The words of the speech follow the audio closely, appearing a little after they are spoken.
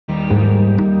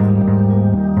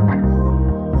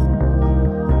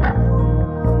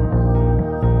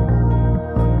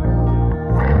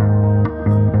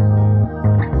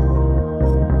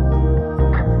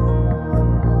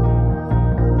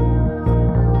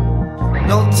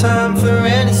no time for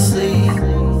any sleep.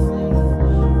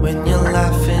 When you're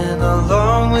laughing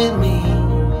along with me,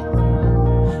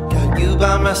 got you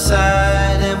by my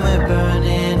side and we're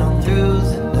burning on through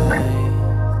the night.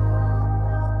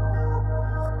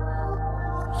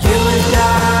 You and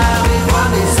I, we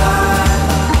one desire,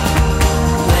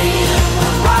 laying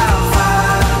a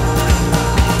wildfire.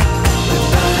 We're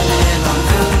burning on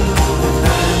through the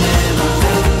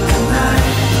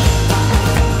night.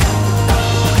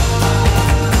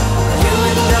 You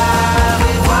and I,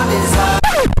 we one desire.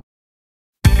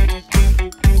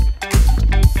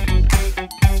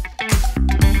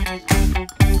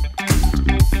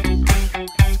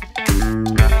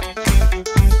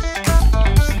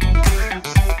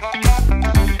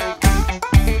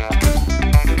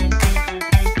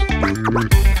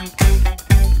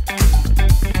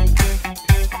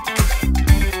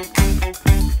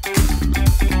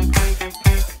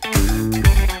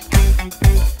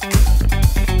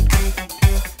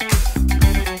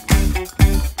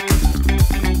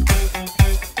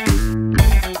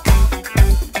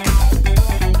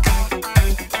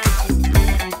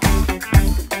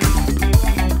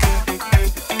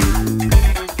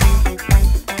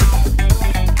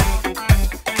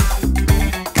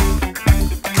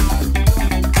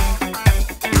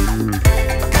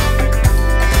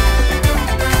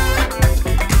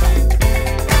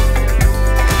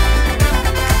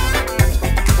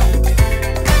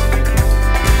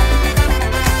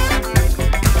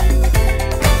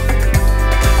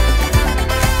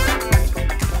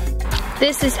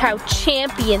 This is how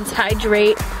champions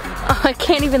hydrate. Oh, I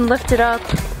can't even lift it up.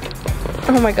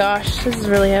 Oh my gosh, this is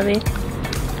really heavy.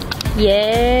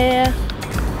 Yeah,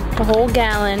 a whole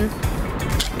gallon.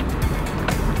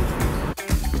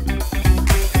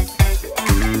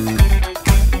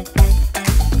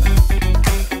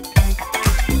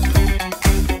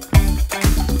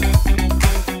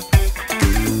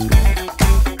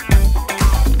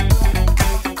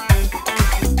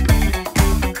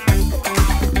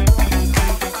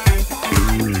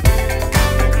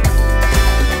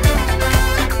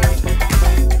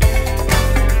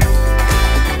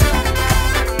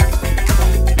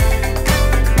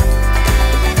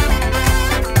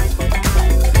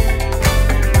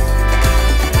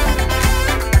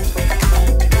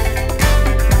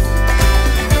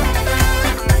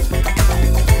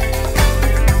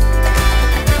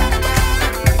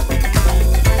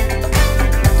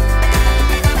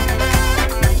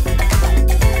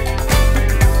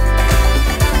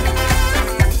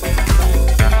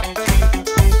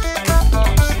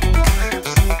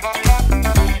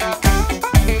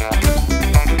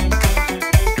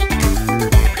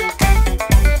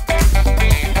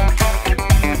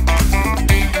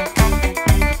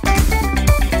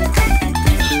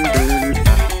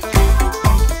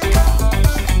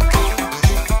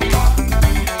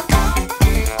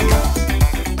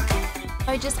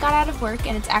 I just got out of work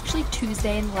and it's actually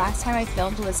Tuesday, and the last time I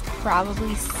filmed was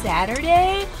probably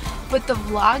Saturday, but the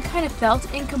vlog kind of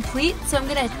felt incomplete, so I'm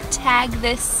gonna tag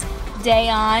this day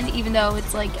on, even though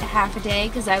it's like half a day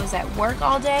because I was at work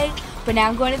all day. But now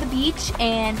I'm going to the beach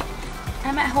and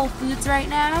I'm at Whole Foods right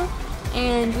now,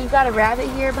 and we've got a rabbit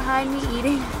here behind me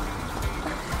eating.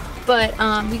 But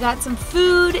we got some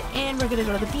food and we're gonna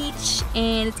go to the beach,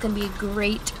 and it's gonna be a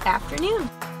great afternoon.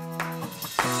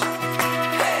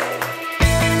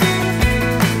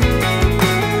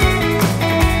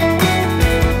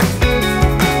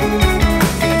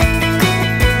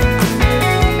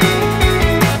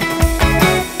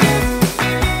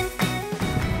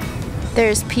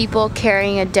 There's people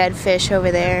carrying a dead fish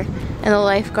over there, and the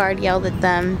lifeguard yelled at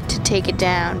them to take it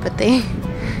down, but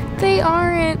they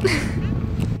aren't.